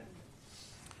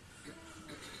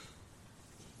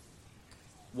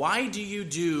Why do you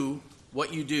do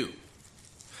what you do?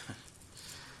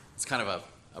 It's kind of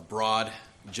a broad,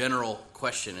 general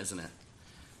question, isn't it?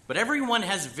 But everyone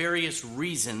has various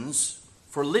reasons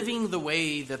for living the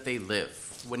way that they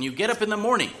live. When you get up in the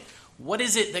morning, what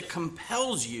is it that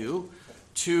compels you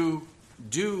to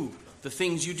do the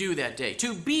things you do that day?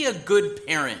 To be a good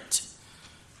parent,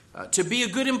 to be a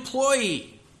good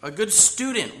employee, a good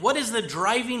student. What is the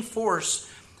driving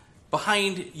force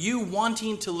behind you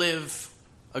wanting to live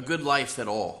a good life at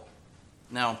all?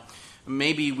 Now,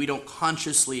 maybe we don't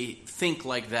consciously think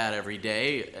like that every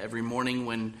day. Every morning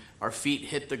when our feet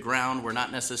hit the ground, we're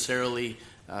not necessarily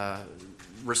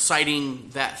reciting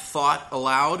that thought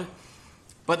aloud.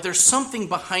 But there's something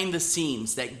behind the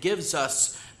scenes that gives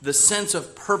us the sense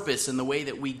of purpose in the way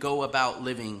that we go about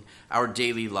living our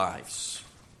daily lives.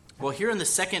 Well, here in the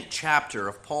second chapter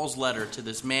of Paul's letter to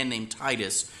this man named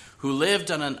Titus, who lived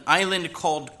on an island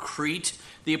called Crete,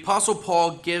 the Apostle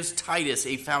Paul gives Titus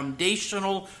a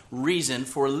foundational reason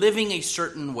for living a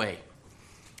certain way.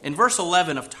 In verse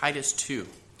 11 of Titus 2,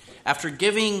 after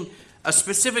giving a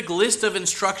specific list of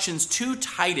instructions to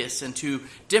Titus and to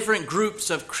different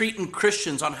groups of Cretan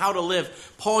Christians on how to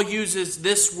live, Paul uses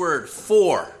this word,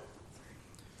 for.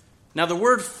 Now, the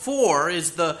word for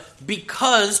is the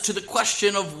because to the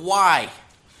question of why.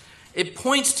 It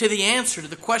points to the answer to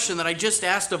the question that I just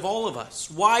asked of all of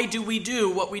us. Why do we do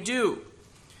what we do?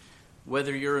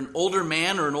 Whether you're an older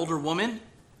man or an older woman,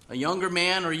 a younger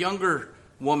man or younger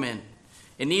woman,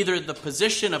 in either the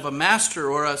position of a master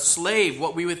or a slave,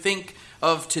 what we would think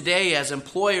of today as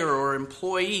employer or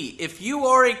employee, if you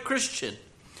are a Christian,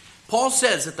 Paul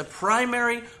says that the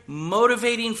primary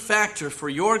motivating factor for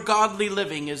your godly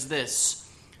living is this: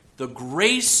 the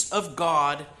grace of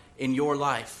God in your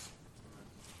life.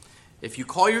 If you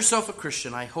call yourself a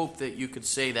Christian, I hope that you could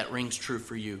say that rings true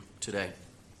for you today.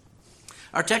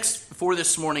 Our text for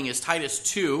this morning is Titus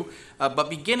 2, but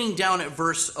beginning down at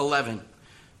verse 11.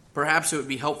 Perhaps it would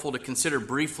be helpful to consider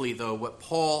briefly, though,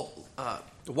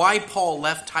 why Paul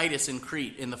left Titus in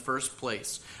Crete in the first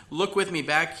place. Look with me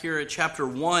back here at chapter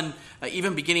 1,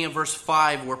 even beginning at verse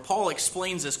 5, where Paul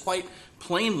explains this quite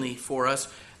plainly for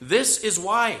us. This is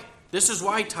why,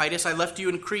 Titus, I left you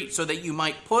in Crete, so that you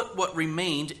might put what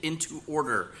remained into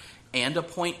order and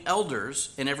appoint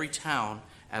elders in every town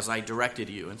as I directed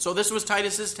you. And so this was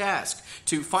Titus's task,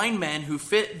 to find men who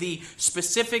fit the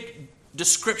specific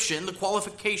description, the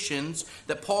qualifications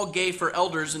that Paul gave for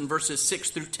elders in verses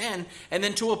 6 through 10, and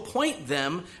then to appoint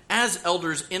them as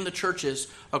elders in the churches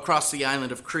across the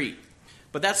island of Crete.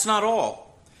 But that's not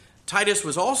all. Titus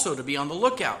was also to be on the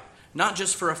lookout, not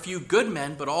just for a few good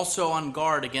men, but also on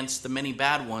guard against the many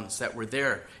bad ones that were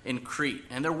there in Crete.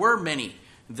 And there were many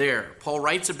there. Paul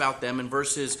writes about them in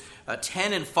verses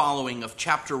 10 and following of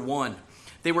chapter 1.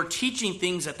 They were teaching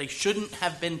things that they shouldn't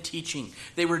have been teaching.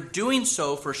 They were doing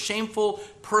so for shameful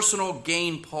personal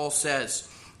gain, Paul says.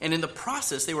 And in the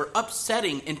process, they were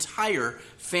upsetting entire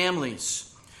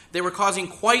families. They were causing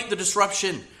quite the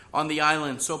disruption on the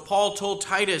island. So Paul told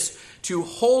Titus to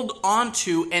hold on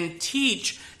to and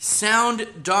teach sound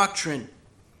doctrine,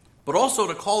 but also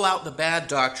to call out the bad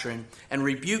doctrine and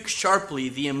rebuke sharply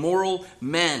the immoral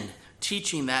men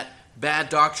teaching that bad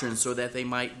doctrine, so that they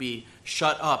might be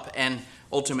shut up and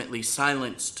ultimately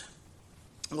silenced.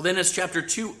 Well, then as chapter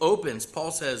 2 opens,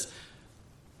 Paul says,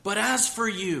 but as for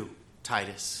you,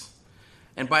 Titus,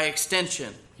 and by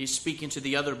extension, he's speaking to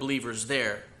the other believers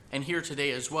there and here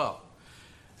today as well,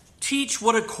 teach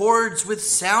what accords with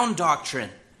sound doctrine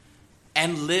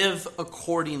and live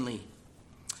accordingly.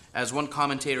 As one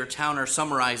commentator, Towner,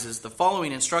 summarizes, the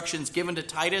following instructions given to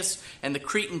Titus and the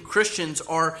Cretan Christians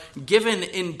are given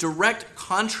in direct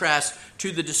contrast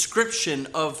to the description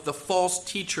of the false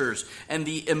teachers and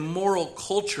the immoral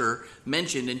culture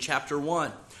mentioned in chapter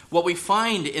 1. What we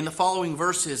find in the following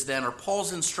verses then are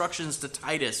Paul's instructions to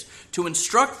Titus to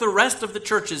instruct the rest of the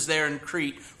churches there in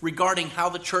Crete regarding how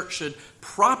the church should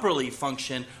properly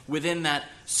function within that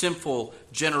sinful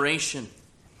generation.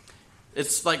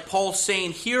 It's like Paul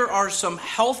saying, here are some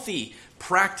healthy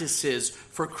practices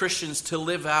for Christians to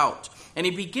live out. And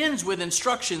he begins with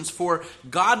instructions for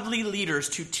godly leaders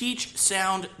to teach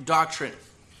sound doctrine,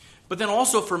 but then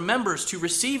also for members to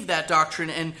receive that doctrine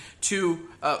and to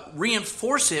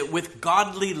reinforce it with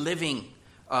godly living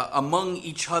among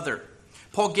each other.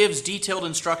 Paul gives detailed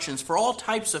instructions for all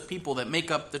types of people that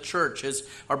make up the church, as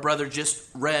our brother just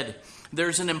read.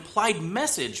 There's an implied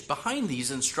message behind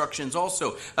these instructions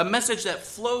also, a message that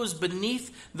flows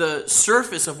beneath the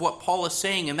surface of what Paul is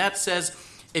saying, and that says,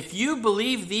 if you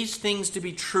believe these things to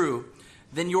be true,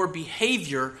 then your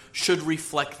behavior should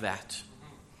reflect that.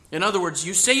 In other words,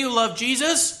 you say you love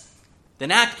Jesus,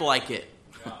 then act like it.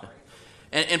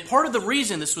 And part of the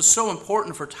reason this was so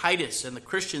important for Titus and the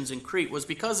Christians in Crete was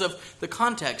because of the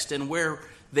context and where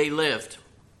they lived.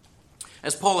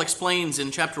 As Paul explains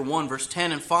in chapter 1, verse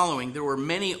 10 and following, there were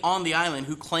many on the island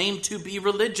who claimed to be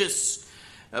religious,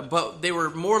 but they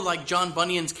were more like John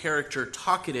Bunyan's character,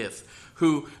 talkative,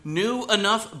 who knew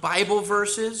enough Bible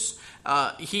verses.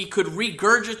 He could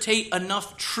regurgitate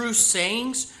enough true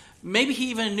sayings. Maybe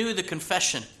he even knew the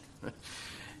confession.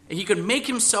 He could make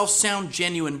himself sound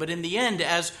genuine, but in the end,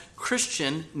 as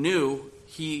Christian knew,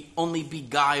 he only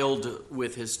beguiled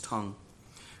with his tongue.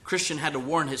 Christian had to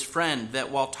warn his friend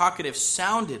that while talkative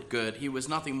sounded good, he was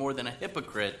nothing more than a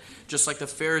hypocrite, just like the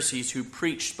Pharisees who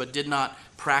preached but did not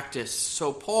practice.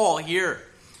 So Paul here,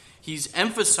 he's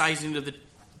emphasizing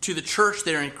to the church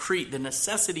there in Crete the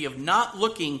necessity of not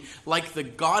looking like the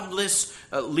godless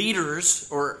leaders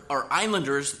or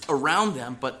islanders around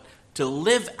them, but to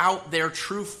live out their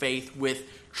true faith with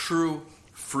true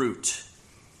fruit.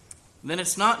 Then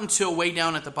it's not until way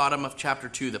down at the bottom of chapter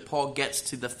 2 that Paul gets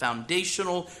to the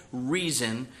foundational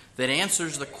reason that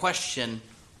answers the question,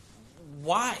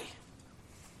 why?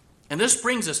 And this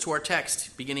brings us to our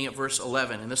text beginning at verse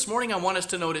 11. And this morning I want us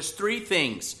to notice three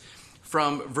things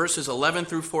from verses 11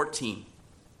 through 14.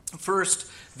 First,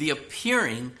 the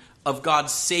appearing of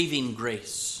God's saving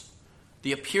grace.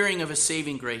 The appearing of his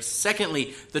saving grace.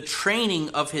 Secondly, the training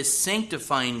of his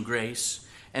sanctifying grace.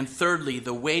 And thirdly,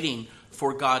 the waiting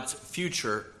for God's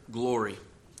future glory.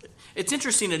 It's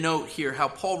interesting to note here how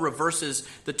Paul reverses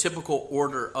the typical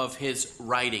order of his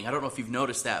writing. I don't know if you've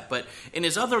noticed that, but in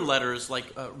his other letters like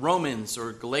Romans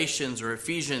or Galatians or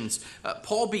Ephesians,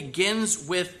 Paul begins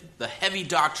with the heavy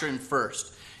doctrine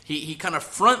first. He kind of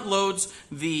front loads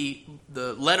the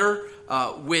letter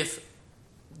with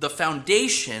the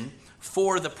foundation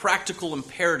for the practical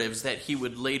imperatives that he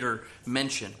would later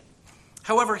mention.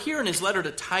 However, here in his letter to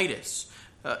Titus,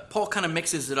 Paul kind of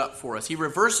mixes it up for us. He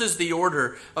reverses the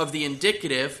order of the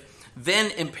indicative, then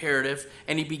imperative,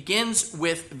 and he begins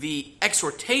with the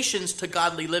exhortations to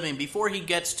godly living before he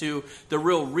gets to the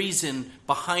real reason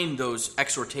behind those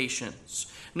exhortations.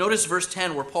 Notice verse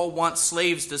 10 where Paul wants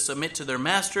slaves to submit to their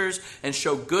masters and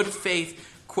show good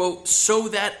faith, quote, so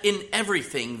that in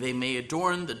everything they may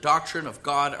adorn the doctrine of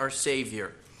God our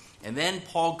Savior. And then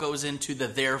Paul goes into the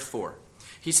therefore.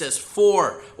 He says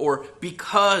for or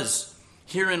because.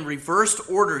 Here in reversed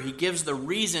order, he gives the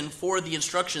reason for the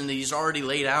instruction that he's already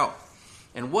laid out.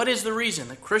 And what is the reason?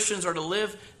 That Christians are to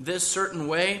live this certain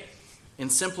way? In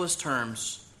simplest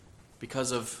terms,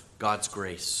 because of God's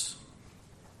grace.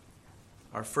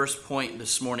 Our first point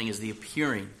this morning is the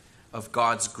appearing of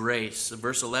God's grace.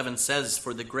 Verse 11 says,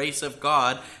 for the grace of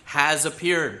God has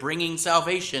appeared, bringing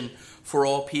salvation for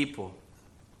all people.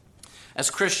 As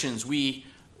Christians, we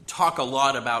talk a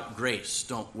lot about grace,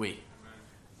 don't we?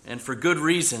 And for good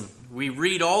reason. We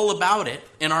read all about it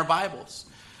in our Bibles.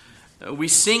 We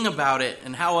sing about it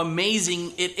and how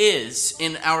amazing it is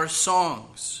in our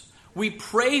songs. We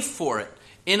pray for it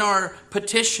in our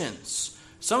petitions.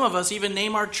 Some of us even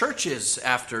name our churches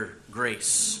after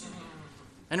grace.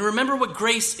 And remember what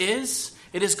grace is?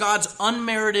 It is God's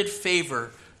unmerited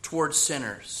favor towards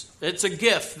sinners. It's a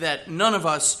gift that none of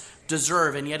us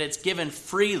deserve, and yet it's given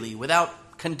freely,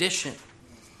 without condition.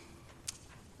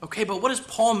 Okay, but what does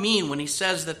Paul mean when he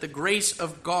says that the grace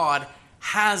of God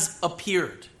has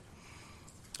appeared?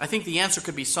 I think the answer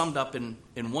could be summed up in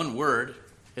one word.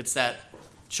 It's that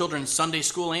children's Sunday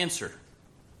school answer.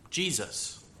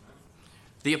 Jesus.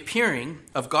 The appearing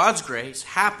of God's grace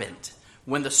happened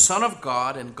when the Son of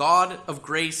God and God of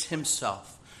grace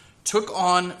himself took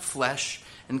on flesh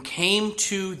and came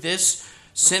to this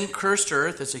sin-cursed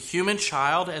earth as a human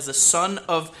child, as a son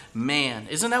of man.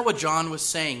 Isn't that what John was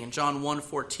saying in John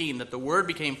 1:14? That the Word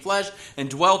became flesh and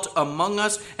dwelt among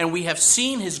us, and we have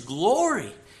seen his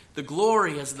glory. The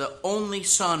glory as the only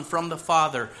Son from the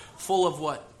Father, full of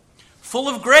what? Full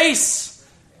of grace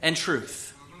and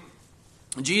truth.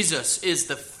 Jesus is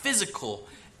the physical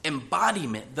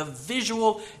embodiment, the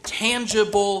visual,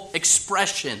 tangible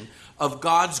expression of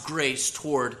God's grace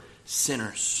toward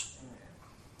sinners.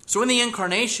 So in the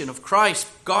incarnation of Christ,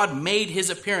 God made his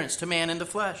appearance to man in the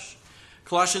flesh.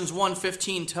 Colossians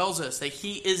 1:15 tells us that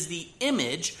he is the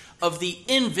image of the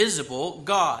invisible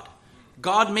God.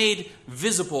 God made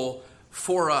visible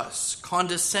for us,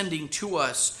 condescending to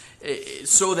us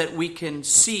so that we can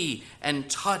see and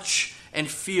touch and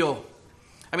feel.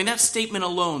 I mean, that statement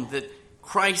alone, that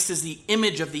Christ is the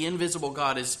image of the invisible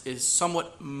God, is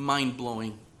somewhat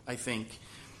mind-blowing, I think.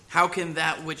 How can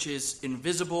that which is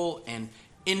invisible and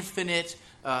infinite,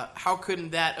 how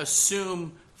couldn't that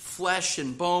assume flesh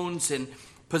and bones and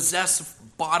possess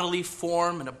bodily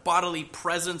form and a bodily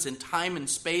presence in time and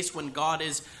space when God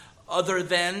is other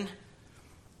than,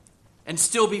 and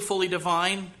still be fully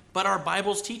divine. But our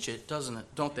Bibles teach it,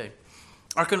 don't they?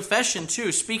 Our confession,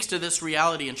 too, speaks to this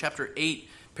reality. In chapter 8,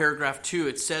 paragraph 2,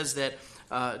 it says that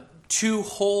two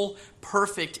whole,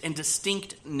 perfect, and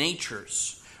distinct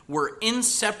natures were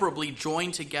inseparably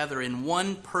joined together in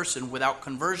one person without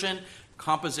conversion,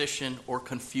 composition, or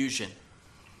confusion.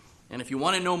 And if you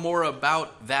want to know more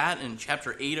about that, in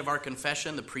chapter 8 of our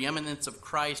confession, the preeminence of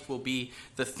Christ will be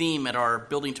the theme at our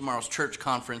Building Tomorrow's Church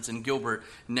conference in Gilbert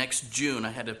next June.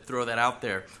 I had to throw that out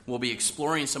there. We'll be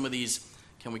exploring some of these,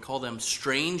 can we call them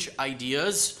strange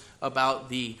ideas about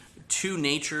the two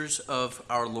natures of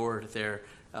our Lord there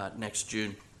next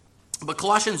June. But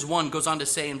Colossians 1 goes on to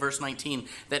say in verse 19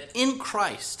 that in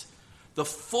Christ the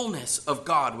fullness of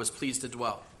God was pleased to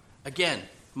dwell. Again,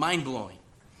 mind-blowing.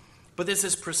 But this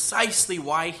is precisely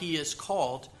why he is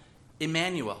called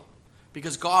Emmanuel,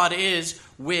 because God is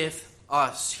with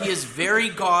us. He is very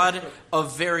God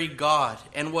of very God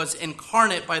and was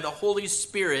incarnate by the Holy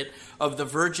Spirit of the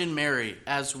Virgin Mary,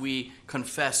 as we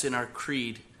confess in our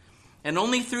creed. And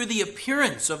only through the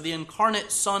appearance of the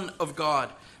incarnate Son of God,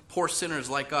 poor sinners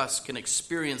like us can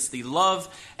experience the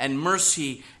love and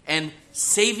mercy and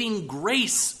saving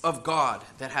grace of God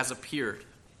that has appeared.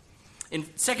 In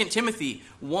 2 Timothy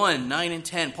 1, 9 and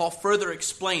 10, Paul further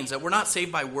explains that we're not saved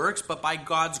by works, but by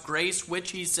God's grace,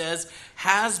 which he says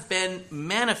has been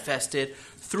manifested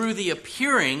through the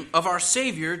appearing of our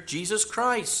Savior, Jesus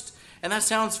Christ. And that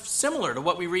sounds similar to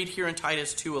what we read here in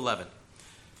Titus 2:11.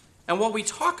 And while we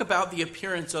talk about the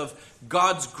appearance of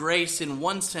God's grace in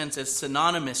one sense as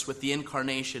synonymous with the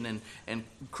incarnation and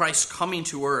Christ coming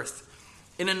to earth,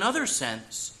 in another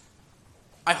sense,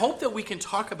 I hope that we can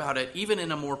talk about it even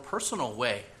in a more personal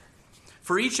way.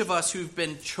 For each of us who've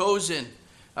been chosen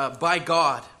by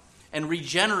God and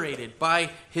regenerated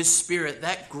by his Spirit,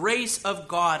 that grace of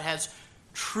God has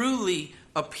truly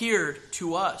appeared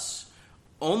to us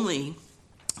only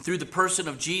through the person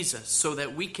of Jesus, so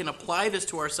that we can apply this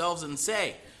to ourselves and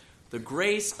say, the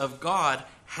grace of God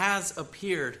has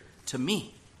appeared to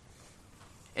me.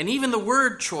 And even the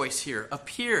word choice here,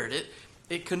 appeared,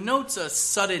 it connotes a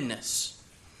suddenness.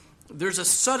 There's a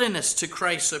suddenness to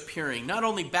Christ's appearing, not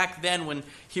only back then when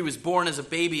he was born as a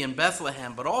baby in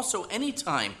Bethlehem, but also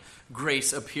anytime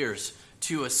grace appears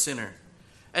to a sinner.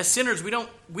 As sinners,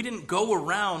 we didn't go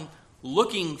around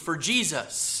looking for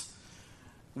Jesus.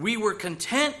 We were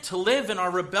content to live in our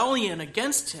rebellion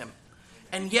against him.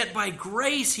 And yet by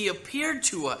grace he appeared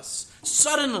to us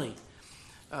suddenly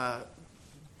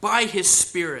by his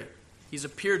Spirit. He's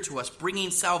appeared to us,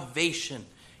 bringing salvation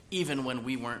even when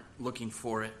we weren't looking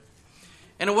for it.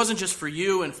 And it wasn't just for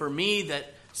you and for me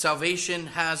that salvation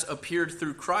has appeared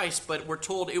through Christ, but we're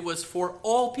told it was for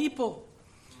all people.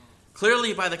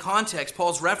 Clearly, by the context,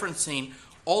 Paul's referencing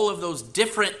all of those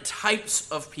different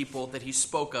types of people that he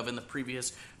spoke of in the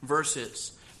previous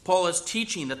verses. Paul is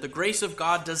teaching that the grace of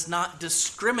God does not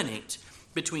discriminate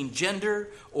between gender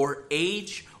or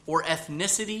age or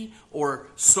ethnicity or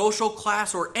social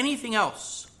class or anything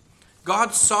else.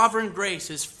 God's sovereign grace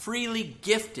is freely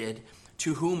gifted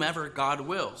to whomever God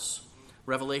wills.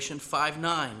 Revelation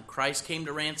 5:9, Christ came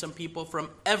to ransom people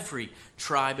from every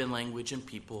tribe and language and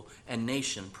people and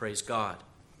nation. Praise God.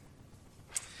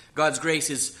 God's grace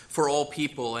is for all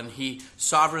people, and he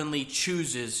sovereignly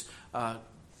chooses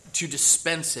to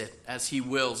dispense it as he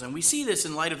wills. And we see this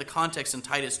in light of the context in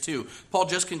Titus 2. Paul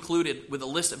just concluded with a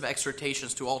list of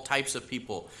exhortations to all types of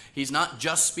people. He's not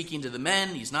just speaking to the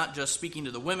men. He's not just speaking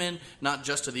to the women, not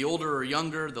just to the older or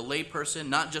younger, the lay person,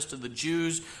 not just to the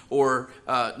Jews, or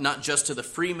not just to the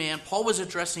free man. Paul was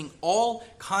addressing all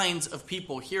kinds of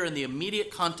people here in the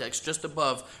immediate context just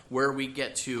above where we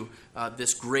get to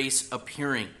this grace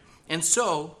appearing. And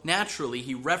so, naturally,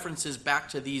 he references back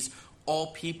to these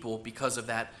all people because of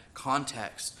that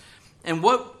context. And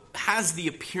what has the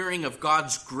appearing of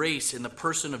God's grace in the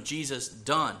person of Jesus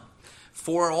done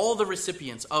for all the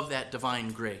recipients of that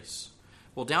divine grace?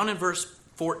 Well, down in verse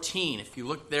 14, if you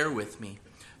look there with me,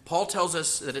 Paul tells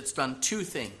us that it's done two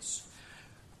things.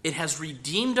 It has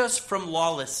redeemed us from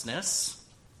lawlessness,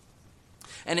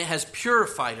 and it has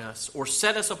purified us or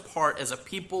set us apart as a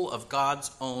people of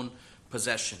God's own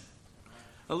possession.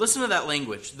 Now listen to that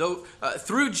language. Though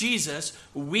through Jesus,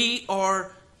 we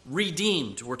are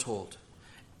redeemed, we're told.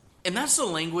 And that's the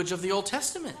language of the Old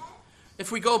Testament.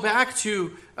 If we go back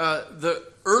to the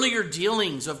earlier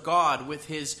dealings of God with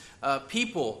his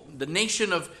people, the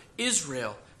nation of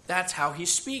Israel, that's how he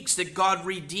speaks, that God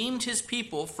redeemed his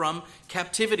people from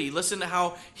captivity. Listen to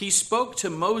how he spoke to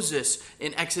Moses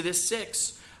in Exodus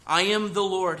 6. I am the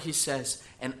Lord, he says,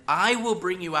 and I will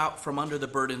bring you out from under the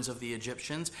burdens of the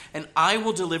Egyptians, and I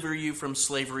will deliver you from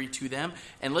slavery to them.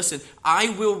 And listen, I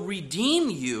will redeem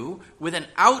you with an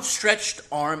outstretched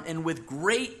arm and with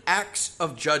great acts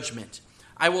of judgment.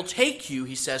 I will take you,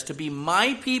 he says, to be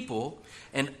my people,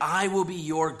 and I will be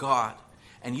your God.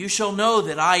 And you shall know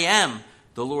that I am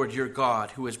the Lord your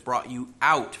God, who has brought you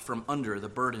out from under the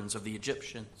burdens of the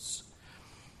Egyptians.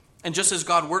 And just as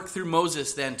God worked through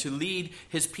Moses then to lead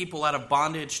his people out of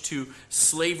bondage to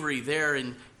slavery there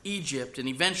in Egypt and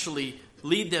eventually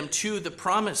lead them to the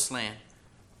promised land,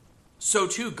 so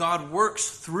too God works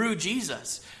through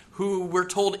Jesus, who we're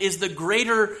told is the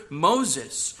greater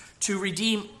Moses, to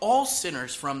redeem all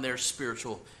sinners from their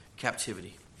spiritual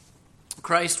captivity.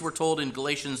 Christ, we're told in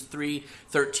Galatians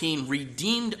 3:13,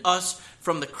 redeemed us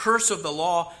from the curse of the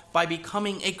law by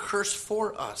becoming a curse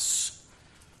for us.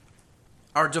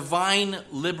 Our divine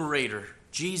liberator,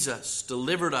 Jesus,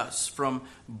 delivered us from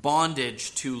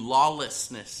bondage to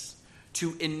lawlessness,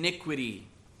 to iniquity.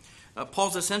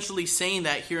 Paul's essentially saying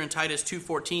that here in Titus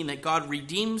 2:14, that God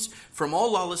redeems from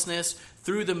all lawlessness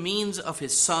through the means of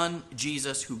his Son,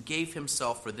 Jesus, who gave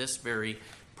himself for this very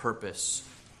purpose.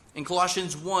 In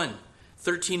Colossians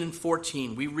 1:13 and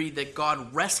 14, we read that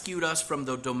God rescued us from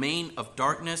the domain of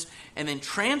darkness and then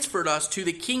transferred us to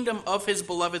the kingdom of his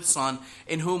beloved Son,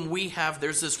 in whom we have,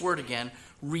 there's this word again,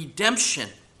 redemption,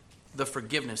 the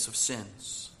forgiveness of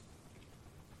sins.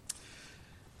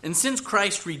 And since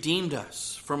Christ redeemed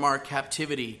us from our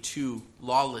captivity to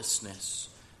lawlessness,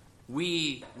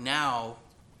 we now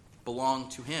belong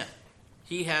to him.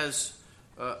 He has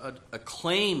a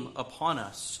claim upon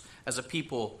us as a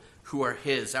people who are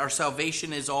his. Our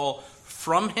salvation is all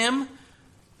from him,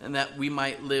 and that we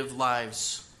might live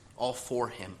lives all for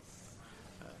him.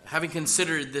 Having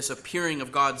considered this appearing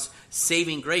of God's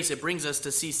saving grace, it brings us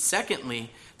to see, secondly,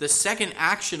 the second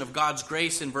action of God's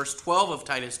grace in verse 12 of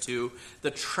Titus 2,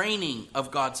 the training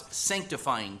of God's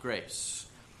sanctifying grace.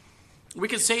 We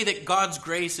could say that God's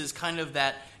grace is kind of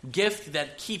that gift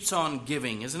that keeps on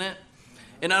giving, isn't it?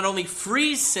 It not only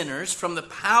frees sinners from the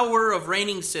power of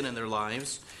reigning sin in their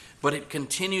lives, but it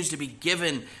continues to be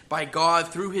given by God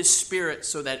through his Spirit,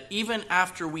 so that even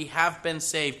after we have been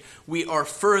saved, we are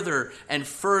further and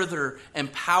further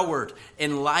empowered,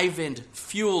 enlivened,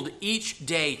 fueled each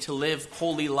day to live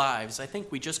holy lives. I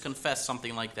think we just confessed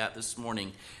something like that this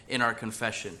morning in our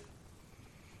confession.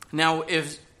 Now,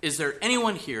 is there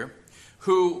anyone here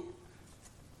who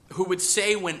would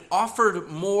say, when offered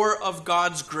more of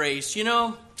God's grace,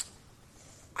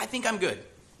 I think I'm good.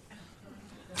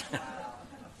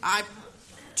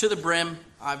 To the brim,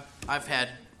 I've had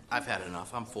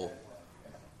enough. I'm full.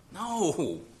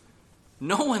 No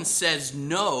one says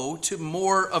no to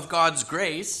more of God's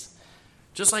grace,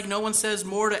 just like no one says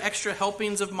more to extra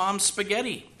helpings of Mom's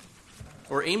spaghetti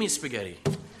or Amy's spaghetti.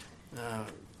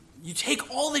 You take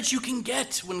all that you can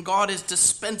get when God is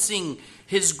dispensing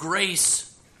his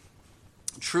grace.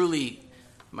 Truly,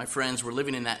 my friends, we're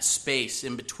living in that space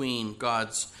in between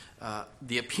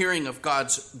the appearing of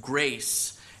God's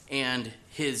grace and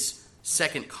his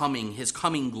second coming, his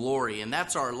coming glory. And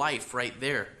that's our life right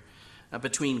there,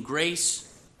 between grace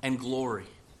and glory.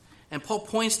 And Paul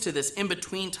points to this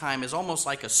in-between time as almost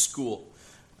like a school,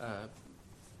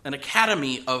 an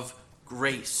academy of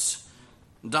grace.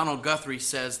 Donald Guthrie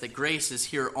says that grace is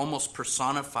here almost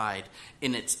personified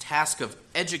in its task of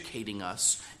educating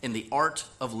us in the art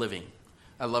of living.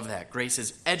 I love that. Grace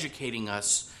is educating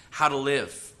us how to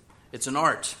live. It's an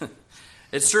art.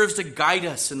 It serves to guide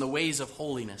us in the ways of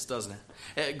holiness, doesn't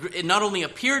it? It not only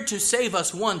appeared to save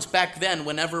us once back then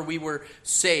whenever we were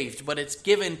saved, but it's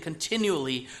given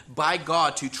continually by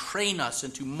God to train us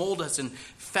and to mold us and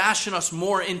fashion us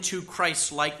more into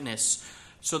Christ's likeness.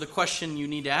 So the question you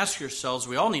need to ask yourselves,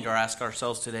 we all need to ask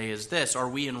ourselves today, is this: are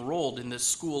we enrolled in this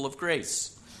school of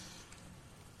grace?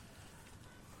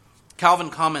 Calvin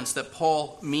comments that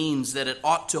Paul means that it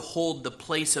ought to hold the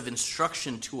place of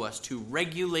instruction to us to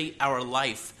regulate our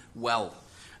life well.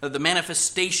 The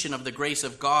manifestation of the grace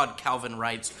of God, Calvin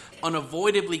writes,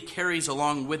 unavoidably carries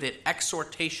along with it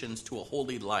exhortations to a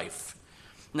holy life.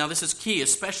 Now this is key,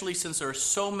 especially since there are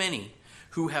so many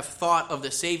who have thought of the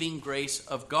saving grace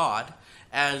of God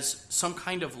as some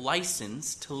kind of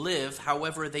license to live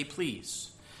however they please.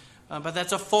 But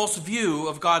that's a false view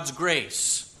of God's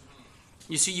grace.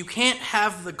 You see, you can't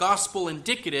have the gospel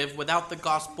indicative without the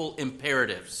gospel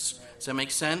imperatives. Does that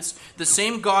make sense? The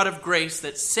same God of grace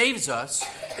that saves us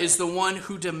is the one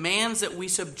who demands that we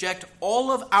subject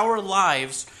all of our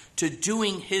lives to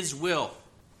doing his will.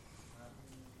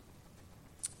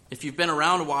 If you've been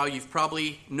around a while, you've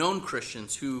probably known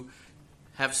Christians who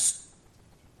have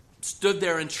stood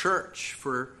there in church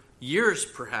for years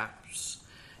perhaps,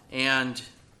 and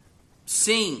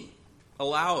sing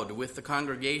aloud with the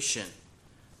congregation,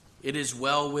 "It is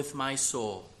well with my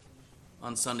soul,"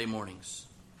 on Sunday mornings.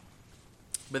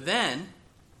 But then,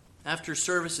 after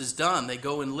service is done, they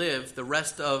go and live the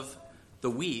rest of the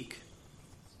week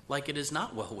like it is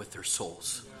not well with their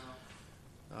souls.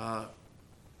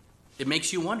 It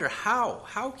makes you wonder,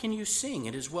 how can you sing,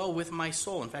 "It is well with my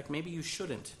soul"? In fact, maybe you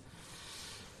shouldn't.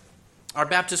 Our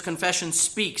Baptist confession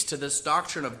speaks to this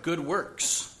doctrine of good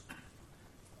works.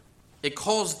 It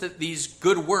calls these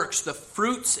good works the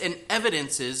fruits and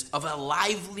evidences of a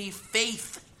lively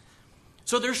faith.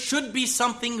 So there should be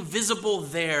something visible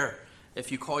there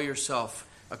if you call yourself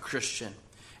a Christian.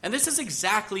 And this is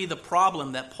exactly the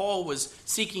problem that Paul was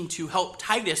seeking to help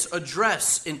Titus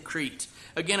address in Crete.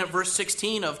 Again, at verse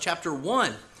 16 of chapter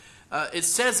 1, it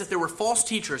says that there were false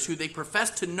teachers who they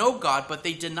professed to know God, but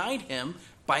they denied him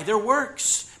by their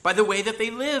works, by the way that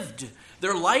they lived.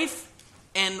 Their life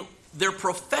and their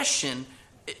profession,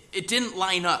 it didn't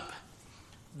line up.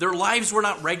 Their lives were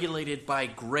not regulated by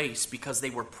grace because they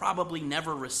were probably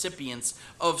never recipients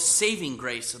of saving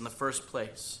grace in the first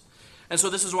place. And so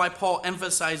this is why Paul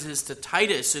emphasizes to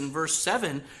Titus in verse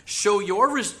 7, "Show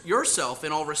yourself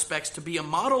in all respects to be a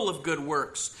model of good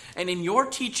works, and in your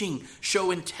teaching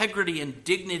show integrity and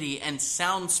dignity and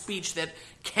sound speech that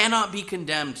cannot be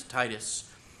condemned," Titus.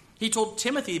 He told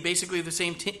Timothy basically the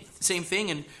same thing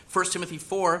in 1 Timothy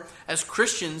 4. As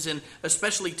Christians, and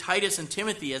especially Titus and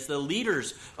Timothy as the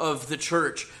leaders of the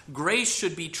church, grace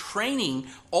should be training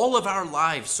all of our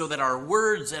lives so that our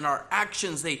words and our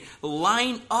actions, they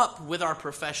line up with our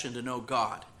profession to know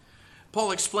God.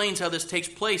 Paul explains how this takes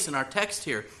place in our text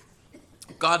here.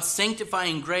 God's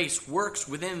sanctifying grace works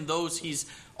within those he's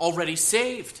already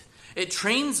saved. It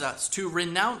trains us to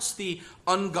renounce the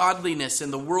ungodliness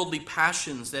and the worldly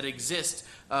passions that exist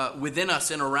within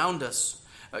us and around us.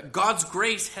 God's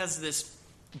grace has this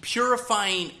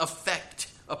purifying effect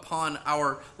upon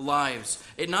our lives.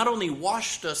 It not only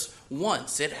washed us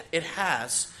once, it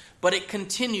has, but it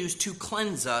continues to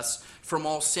cleanse us from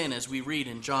all sin, as we read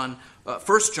in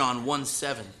 1 John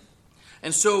 1:7.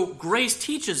 And so grace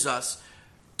teaches us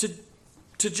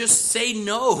to just say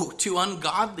no to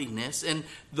ungodliness and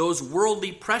those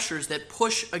worldly pressures that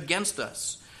push against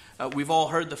us. We've all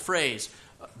heard the phrase,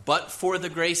 "But for the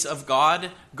grace of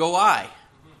God, go I."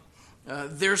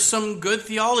 There's some good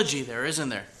theology there, isn't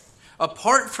there?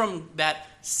 Apart from that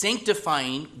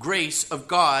sanctifying grace of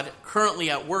God currently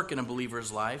at work in a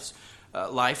believer's life,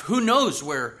 who knows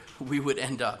where we would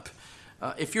end up?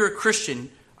 If you're a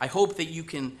Christian, I hope that you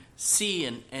can see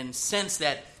and sense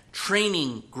that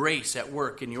training grace at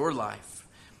work in your life.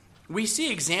 We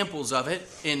see examples of it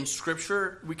in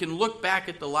Scripture. We can look back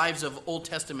at the lives of Old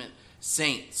Testament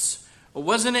saints.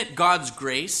 Wasn't it God's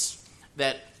grace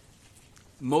that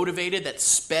motivated, that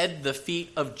sped the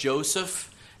feet of Joseph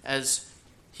as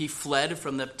he fled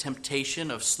from the temptation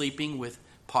of sleeping with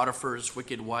Potiphar's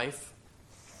wicked wife?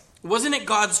 Wasn't it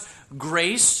God's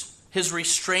grace, his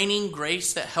restraining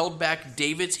grace, that held back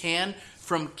David's hand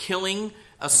from killing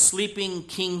a sleeping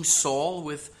King Saul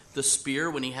with the spear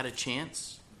when he had a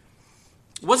chance?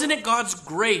 Wasn't it God's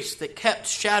grace that kept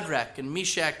Shadrach and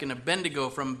Meshach and Abednego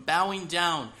from bowing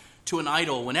down to an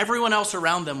idol when everyone else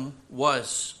around them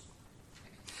was?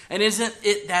 And isn't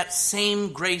it that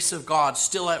same grace of God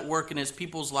still at work in his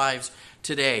people's lives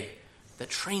today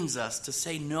that trains us to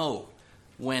say no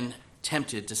when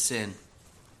tempted to sin?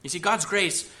 You see, God's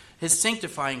grace, his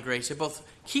sanctifying grace, it both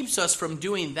keeps us from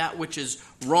doing that which is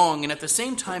wrong, and at the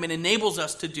same time it enables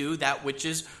us to do that which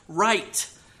is right.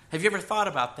 Have you ever thought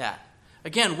about that?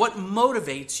 Again, what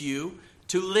motivates you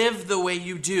to live the way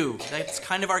you do? That's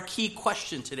kind of our key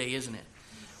question today, isn't it?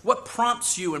 What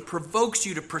prompts you and provokes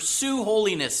you to pursue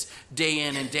holiness day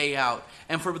in and day out?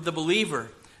 And for the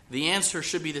believer, the answer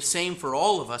should be the same for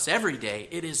all of us every day.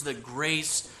 It is the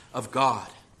grace of God.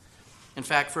 In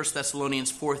fact, 1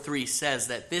 Thessalonians 4:3 says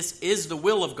that this is the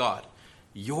will of God,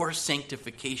 your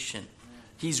sanctification.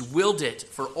 He's willed it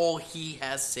for all he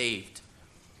has saved.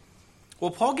 Well,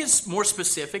 Paul gets more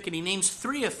specific, and he names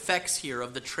 3 effects here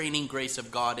of the training grace of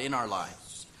God in our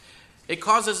lives. It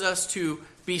causes us to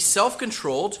be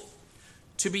self-controlled,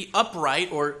 to be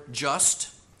upright or just,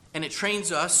 and it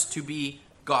trains us to be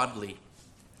godly.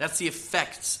 That's the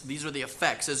effects. These are the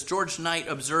effects. As George Knight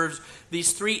observes,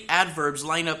 these 3 adverbs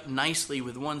line up nicely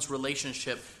with one's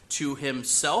relationship to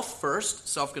himself first,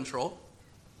 self-control,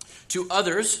 to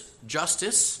others,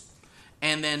 justice,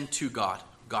 and then to God,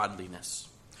 godliness.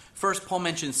 First, Paul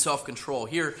mentions self-control.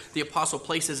 Here, the apostle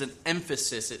places an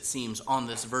emphasis, it seems, on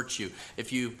this virtue.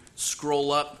 If you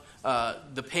scroll up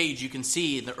the page, you can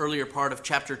see in the earlier part of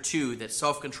chapter 2 that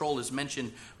self-control is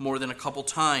mentioned more than a couple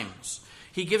times.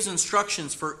 He gives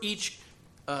instructions for each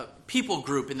people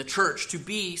group in the church to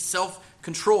be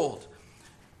self-controlled.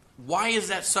 Why is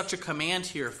that such a command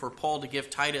here for Paul to give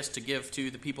Titus to give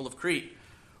to the people of Crete?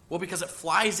 Well, because it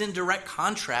flies in direct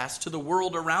contrast to the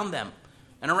world around them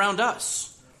and around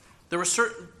us.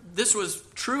 This was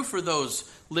true for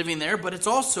those living there, but it's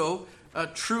also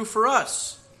true for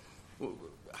us.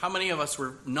 How many of us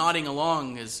were nodding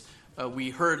along as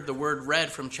we heard the word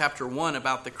read from chapter 1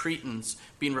 about the Cretans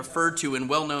being referred to in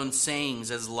well-known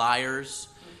sayings as liars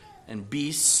and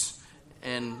beasts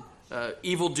and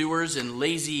evildoers and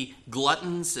lazy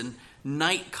gluttons? And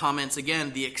Knight comments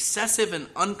again, the excessive and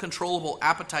uncontrollable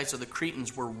appetites of the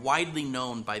Cretans were widely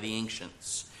known by the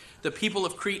ancients. The people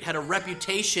of Crete had a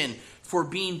reputation for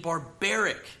being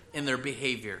barbaric in their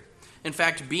behavior. In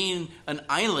fact, being an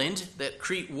island that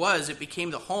Crete was, it became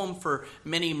the home for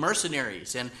many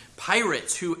mercenaries and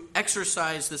pirates who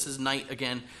exercised, this is Knight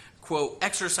again, quote,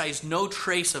 exercised no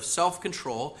trace of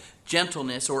self-control,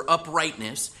 gentleness, or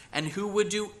uprightness, and who would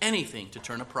do anything to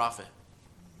turn a profit.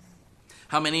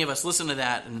 How many of us listen to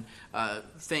that and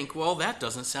think, well, that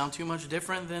doesn't sound too much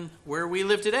different than where we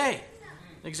live today?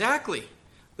 Exactly.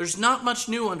 There's not much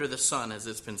new under the sun, as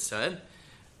it's been said.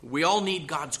 We all need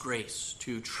God's grace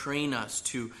to train us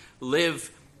to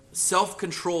live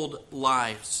self-controlled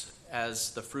lives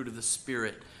as the fruit of the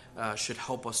Spirit should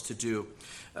help us to do.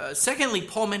 Secondly,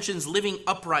 Paul mentions living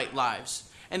upright lives.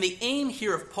 And the aim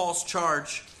here of Paul's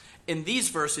charge in these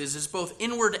verses is both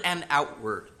inward and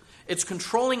outward. It's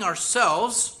controlling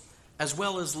ourselves as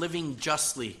well as living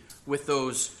justly with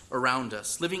those around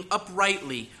us. Living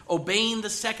uprightly, obeying the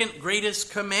second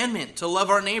greatest commandment to love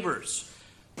our neighbors.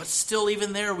 But still,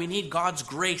 even there, we need God's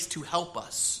grace to help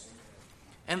us.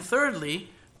 And thirdly,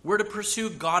 we're to pursue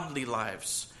godly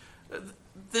lives.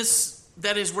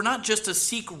 That is, we're not just to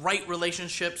seek right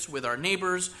relationships with our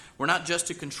neighbors. We're not just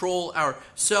to control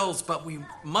ourselves, but we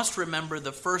must remember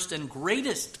the first and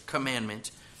greatest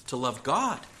commandment, to love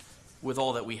God with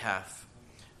all that we have.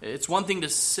 It's one thing to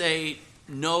say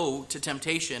no to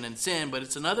temptation and sin, but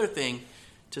it's another thing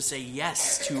to say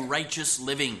yes to righteous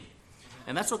living.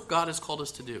 And that's what God has called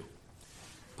us to do.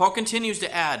 Paul continues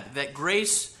to add that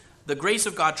the grace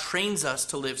of God trains us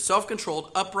to live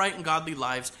self-controlled, upright, and godly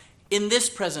lives in this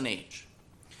present age.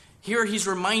 Here he's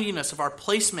reminding us of our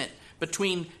placement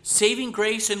between saving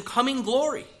grace and coming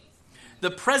glory.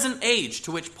 The present age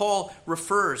to which Paul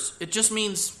refers, it just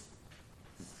means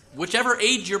whichever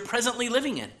age you're presently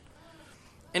living in.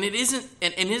 And isn't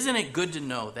it good to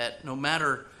know that no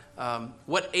matter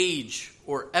what age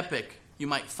or epoch you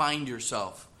might find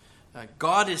yourself,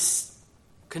 God is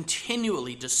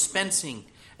continually dispensing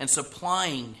and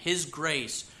supplying his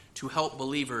grace to help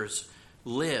believers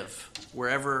live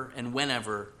wherever and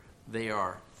whenever they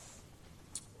are.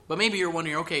 But maybe you're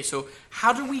wondering, okay, so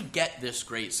how do we get this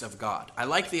grace of God? I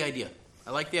like the idea.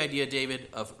 I like the idea, David,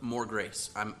 of more grace.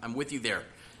 I'm with you there.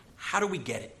 How do we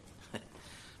get it?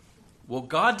 Well,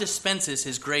 God dispenses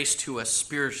his grace to us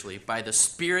spiritually by the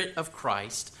Spirit of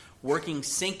Christ working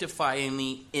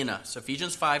sanctifyingly in us.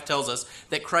 Ephesians 5 tells us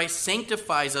that Christ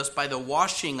sanctifies us by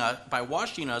washing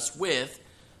us with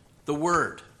the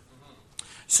Word.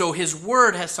 So his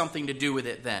Word has something to do with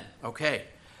it then. Okay.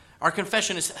 Our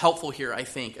confession is helpful here, I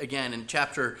think. Again, in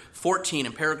chapter 14,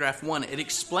 in paragraph 1, it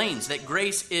explains that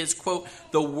grace is, quote,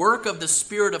 the work of the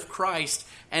Spirit of Christ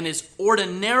and is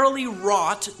ordinarily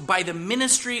wrought by the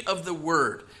ministry of the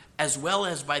Word, as well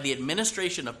as by the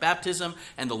administration of baptism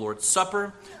and the Lord's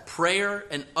Supper, prayer,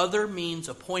 and other means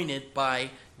appointed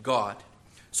by God.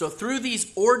 So through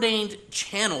these ordained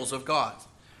channels of God,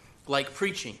 like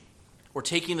preaching or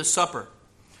taking the supper,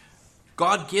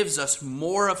 God gives us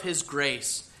more of his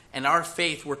grace, and our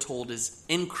faith, we're told, is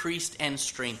increased and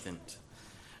strengthened.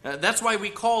 That's why we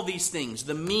call these things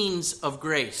the means of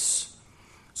grace.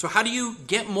 So how do you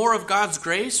get more of God's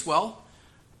grace? Well,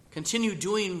 continue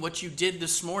doing what you did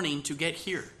this morning to get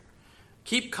here.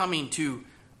 Keep coming to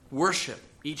worship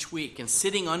each week and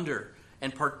sitting under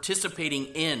and participating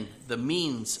in the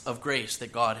means of grace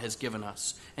that God has given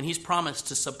us. And he's promised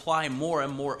to supply more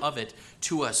and more of it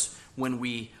to us when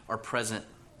we are present.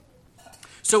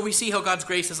 So we see how God's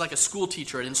grace is like a school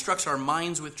teacher. It instructs our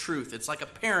minds with truth. It's like a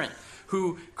parent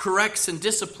who corrects and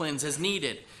disciplines as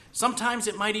needed. Sometimes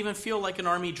it might even feel like an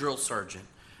army drill sergeant,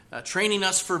 training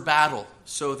us for battle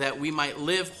so that we might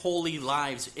live holy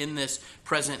lives in this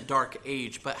present dark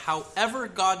age. But however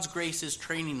God's grace is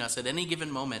training us at any given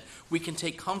moment, we can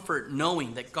take comfort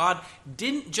knowing that God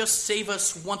didn't just save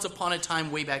us once upon a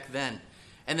time way back then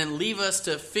and then leave us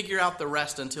to figure out the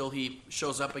rest until he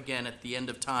shows up again at the end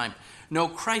of time. No,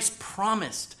 Christ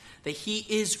promised that he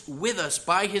is with us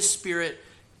by his Spirit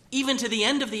even to the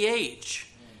end of the age.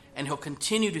 And he'll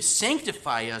continue to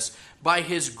sanctify us by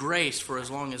his grace for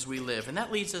as long as we live. And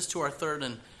that leads us to our third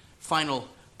and final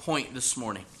point this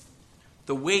morning.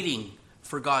 The waiting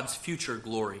for God's future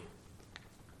glory.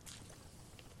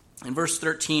 In verse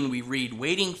 13 we read,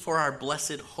 waiting for our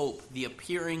blessed hope, the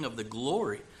appearing of the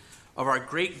glory of our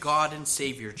great God and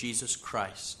Savior, Jesus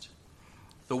Christ.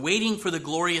 The waiting for the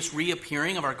glorious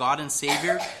reappearing of our God and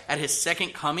Savior at his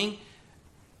second coming,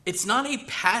 it's not a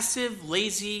passive,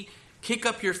 lazy, kick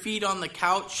up your feet on the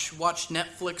couch, watch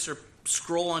Netflix, or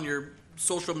scroll on your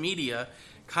social media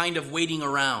kind of waiting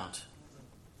around.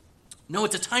 No,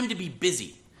 it's a time to be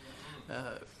busy.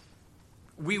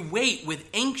 We wait with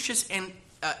anxious and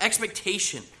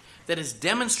expectation that is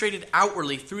demonstrated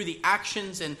outwardly through the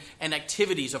actions and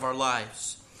activities of our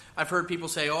lives. I've heard people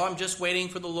say, I'm just waiting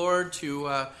for the Lord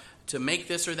to make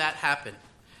this or that happen.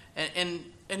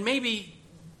 And maybe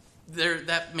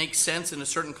that makes sense in a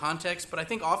certain context, but I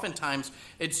think oftentimes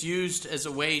it's used as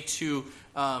a way to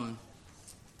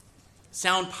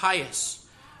sound pious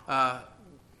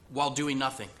while doing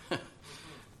nothing.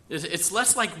 It's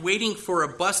less like waiting for a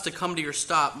bus to come to your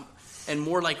stop and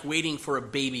more like waiting for a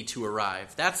baby to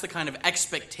arrive. That's the kind of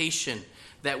expectation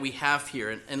that we have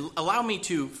here. And allow me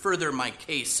to further my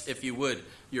case, if you would,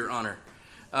 Your Honor.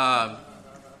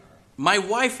 My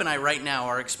wife and I right now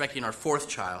are expecting our fourth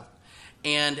child.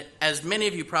 And as many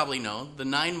of you probably know, the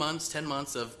 9 months, 10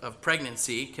 months of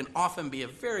pregnancy can often be a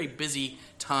very busy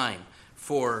time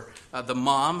for the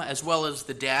mom as well as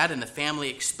the dad and the family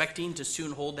expecting to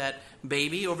soon hold that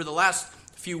baby. Over the last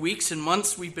few weeks and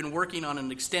months, we've been working on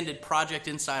an extended project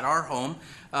inside our home.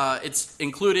 It's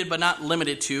included but not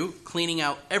limited to cleaning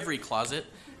out every closet,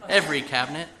 every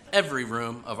cabinet, every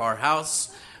room of our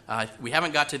house. We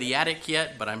haven't got to the attic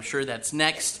yet, but I'm sure that's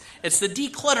next. It's the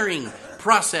decluttering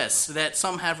process that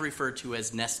some have referred to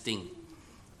as nesting.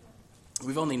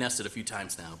 We've only nested a few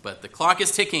times now, but the clock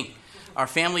is ticking. Our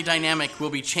family dynamic will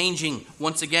be changing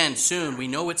once again soon. We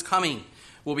know it's coming.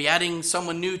 We'll be adding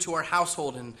someone new to our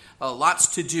household and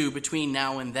lots to do between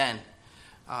now and then.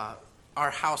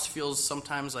 Our house feels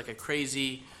sometimes like a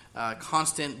crazy,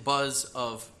 constant buzz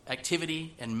of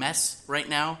activity and mess right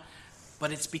now,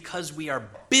 but it's because we are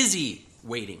busy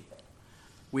waiting.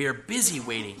 We are busy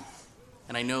waiting.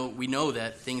 And we know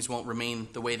that things won't remain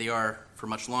the way they are for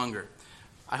much longer.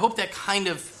 I hope that kind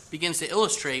of begins to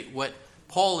illustrate what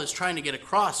Paul is trying to get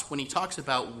across when he talks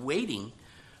about waiting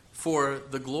for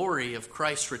the glory of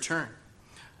Christ's return.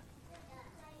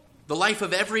 The life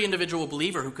of every individual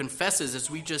believer who confesses, as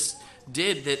we just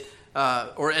did, that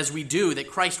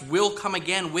Christ will come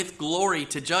again with glory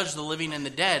to judge the living and the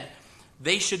dead,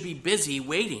 they should be busy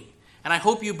waiting. And I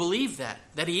hope you believe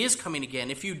that he is coming again.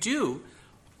 If you do,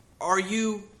 are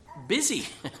you busy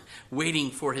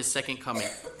waiting for his second coming?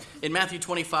 In Matthew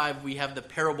 25, we have the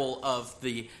parable of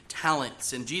the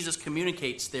talents, and Jesus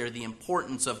communicates there the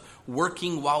importance of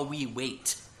working while we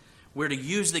wait. We're to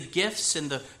use the gifts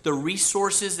and the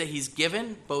resources that he's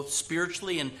given, both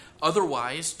spiritually and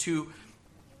otherwise, to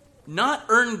not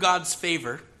earn God's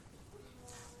favor.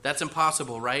 That's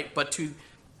impossible, right? But to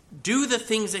do the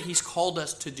things that he's called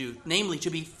us to do, namely to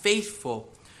be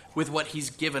faithful with what he's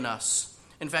given us.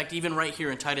 In fact, even right here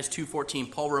in Titus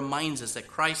 2:14, Paul reminds us that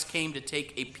Christ came to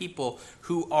take a people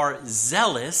who are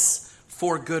zealous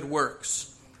for good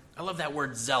works. I love that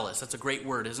word zealous. That's a great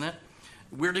word, isn't it?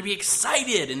 We're to be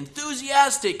excited,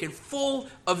 enthusiastic, and full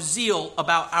of zeal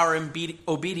about our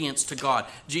obedience to God.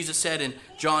 Jesus said in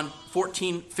John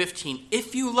 14:15,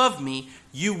 "If you love me,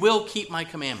 you will keep my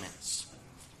commandments."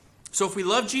 So if we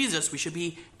love Jesus, we should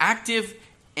be active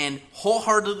and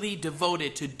wholeheartedly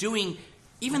devoted to doing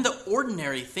even the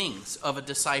ordinary things of a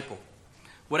disciple,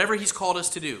 whatever he's called us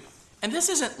to do. And this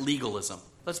isn't legalism.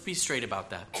 Let's be straight about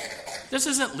that. This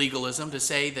isn't legalism to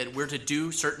say that we're to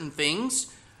do certain things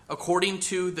according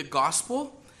to the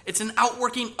gospel. It's an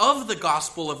outworking of the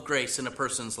gospel of grace in a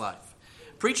person's life.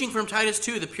 Preaching from Titus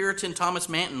 2, the Puritan Thomas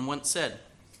Manton once said,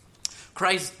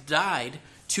 "Christ died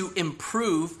to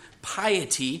improve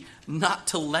piety, not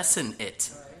to lessen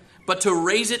it, but to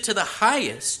raise it to the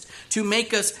highest, to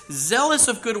make us zealous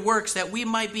of good works, that we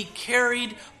might be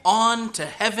carried on to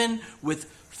heaven with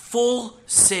full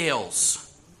sails."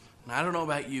 And I don't know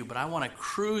about you, but I want to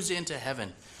cruise into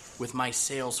heaven with my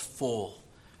sails full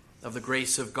of the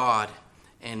grace of God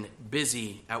and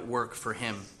busy at work for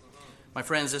him. My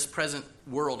friends, this present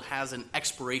world has an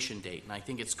expiration date, and I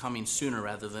think it's coming sooner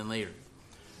rather than later.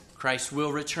 Christ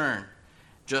will return,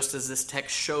 just as this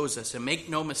text shows us. And make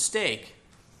no mistake,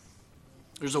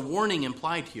 There's a warning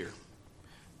implied here.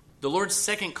 The Lord's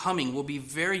second coming will be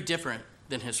very different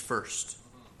than his first.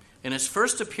 In his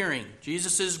first appearing,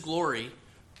 Jesus' glory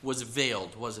was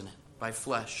veiled, wasn't it, by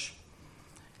flesh.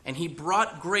 And he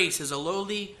brought grace as a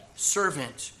lowly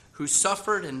servant who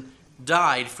suffered and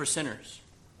died for sinners.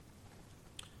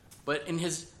 But in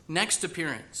his next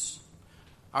appearance,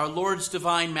 our Lord's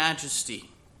divine majesty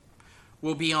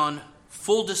will be on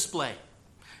full display.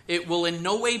 It will in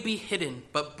no way be hidden,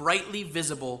 but brightly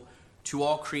visible to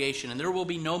all creation. And there will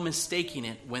be no mistaking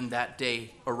it when that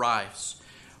day arrives.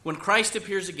 When Christ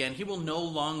appears again, he will no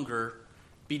longer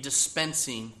be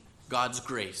dispensing God's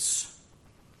grace.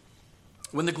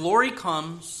 When the glory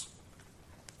comes,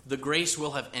 the grace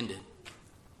will have ended.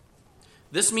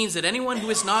 This means that anyone who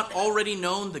has not already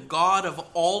known the God of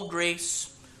all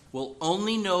grace will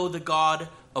only know the God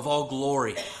of all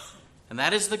glory. And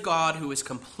that is the God who is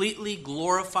completely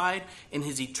glorified in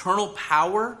his eternal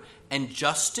power and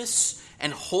justice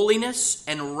and holiness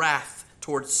and wrath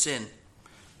towards sin.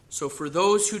 So for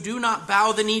those who do not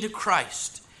bow the knee to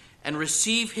Christ and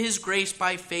receive his grace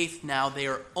by faith now, they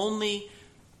are only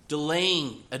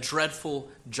delaying a dreadful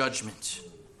judgment.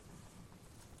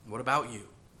 What about you?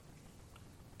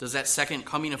 Does that second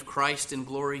coming of Christ in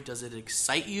glory, does it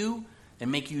excite you and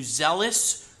make you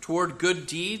zealous toward good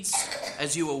deeds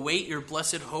as you await your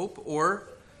blessed hope? Or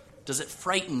does it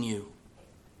frighten you?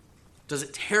 Does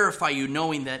it terrify you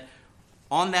knowing that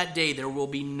on that day there will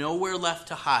be nowhere left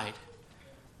to hide,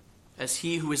 as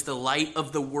he who is the light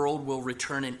of the world will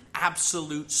return in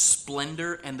absolute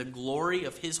splendor, and the glory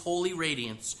of his holy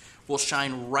radiance will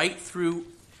shine right through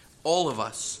all of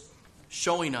us,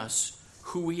 showing us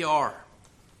who we are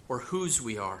or whose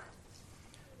we are?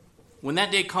 When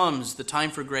that day comes, the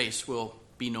time for grace will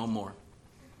be no more.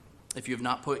 If you have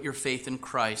not put your faith in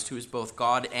Christ, who is both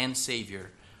God and Savior,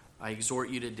 I exhort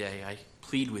you today, I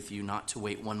plead with you not to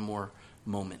wait one more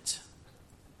moment.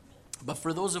 But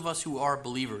for those of us who are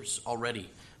believers already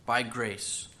by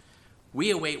grace, we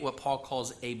await what Paul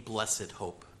calls a blessed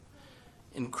hope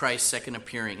in Christ's second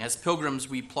appearing. As pilgrims,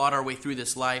 we plod our way through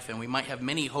this life, and we might have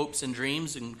many hopes and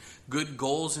dreams and good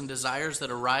goals and desires that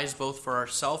arise both for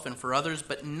ourselves and for others,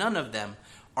 but none of them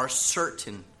are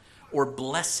certain or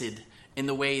blessed in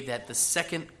the way that the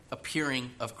second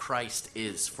appearing of Christ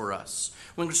is for us.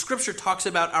 When Scripture talks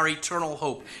about our eternal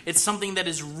hope, it's something that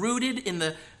is rooted in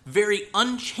the very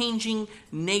unchanging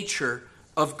nature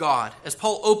of God. As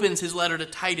Paul opens his letter to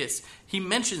Titus, he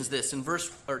mentions this in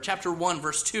chapter 1,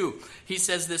 verse 2. He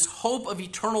says, this hope of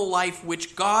eternal life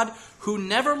which God, who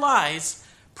never lies,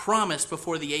 promised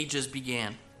before the ages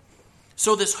began.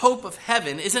 So this hope of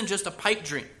heaven isn't just a pipe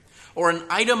dream or an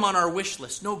item on our wish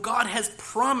list. No, God has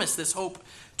promised this hope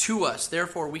to us.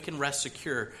 Therefore, we can rest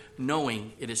secure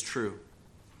knowing it is true.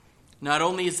 Not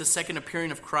only is the second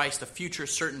appearing of Christ a future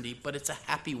certainty, but it's a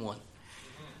happy one.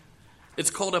 It's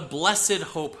called a blessed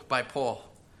hope by Paul.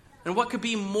 And what could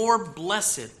be more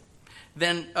blessed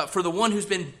than for the one who's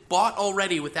been bought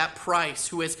already with that price,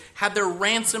 who has had their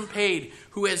ransom paid,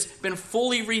 who has been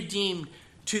fully redeemed,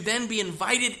 to then be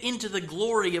invited into the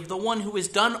glory of the one who has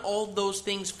done all those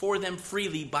things for them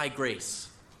freely by grace.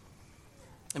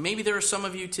 And maybe there are some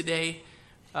of you today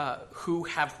who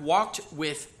have walked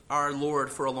with our Lord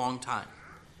for a long time.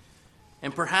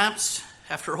 And perhaps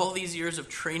after all these years of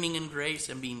training in grace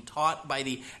and being taught by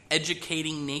the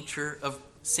educating nature of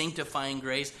sanctifying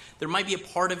grace, there might be a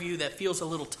part of you that feels a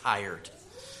little tired.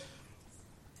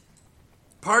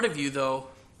 Part of you, though,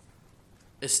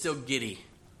 is still giddy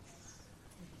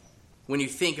when you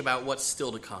think about what's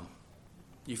still to come.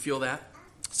 You feel that?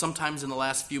 Sometimes in the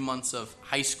last few months of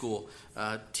high school,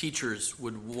 teachers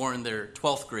would warn their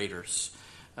 12th graders,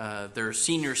 their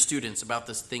senior students, about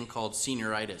this thing called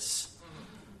senioritis.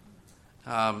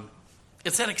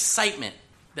 It's that excitement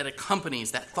that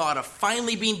accompanies that thought of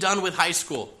finally being done with high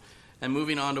school and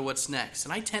moving on to what's next.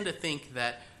 And I tend to think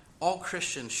that all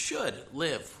Christians should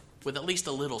live with at least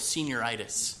a little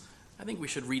senioritis. I think we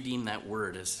should redeem that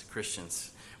word as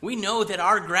Christians. We know that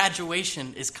our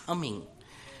graduation is coming.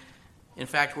 In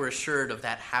fact, we're assured of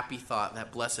that happy thought,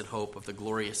 that blessed hope of the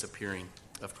glorious appearing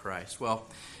of Christ. Well,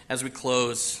 as we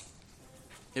close,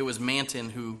 it was Manton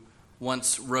who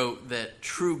once wrote that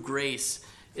true grace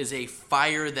is a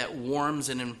fire that warms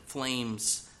and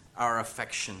inflames our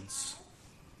affections.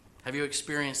 Have you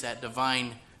experienced that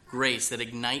divine grace that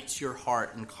ignites your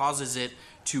heart and causes it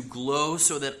to glow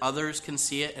so that others can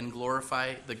see it and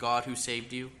glorify the God who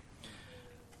saved you?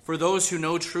 For those who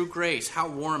know true grace, how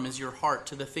warm is your heart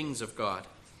to the things of God?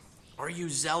 Are you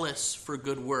zealous for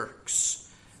good works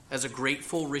as a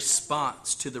grateful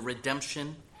response to the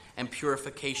redemption and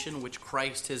purification which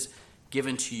Christ has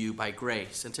given to you by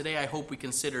grace. And today I hope we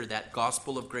consider that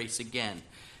gospel of grace again,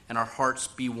 and our hearts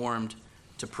be warmed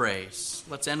to praise.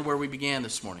 Let's end where we began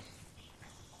this morning.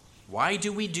 Why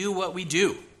do we do what we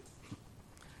do?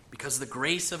 Because the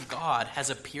grace of God has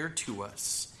appeared to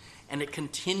us, and it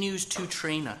continues to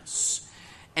train us.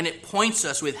 And it points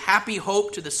us with happy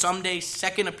hope to the someday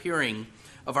second appearing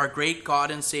of our great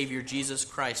God and Savior, Jesus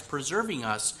Christ, preserving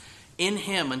us in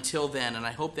him until then. And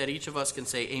I hope that each of us can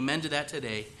say amen to that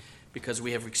today, because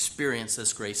we have experienced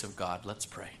this grace of God. Let's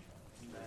pray.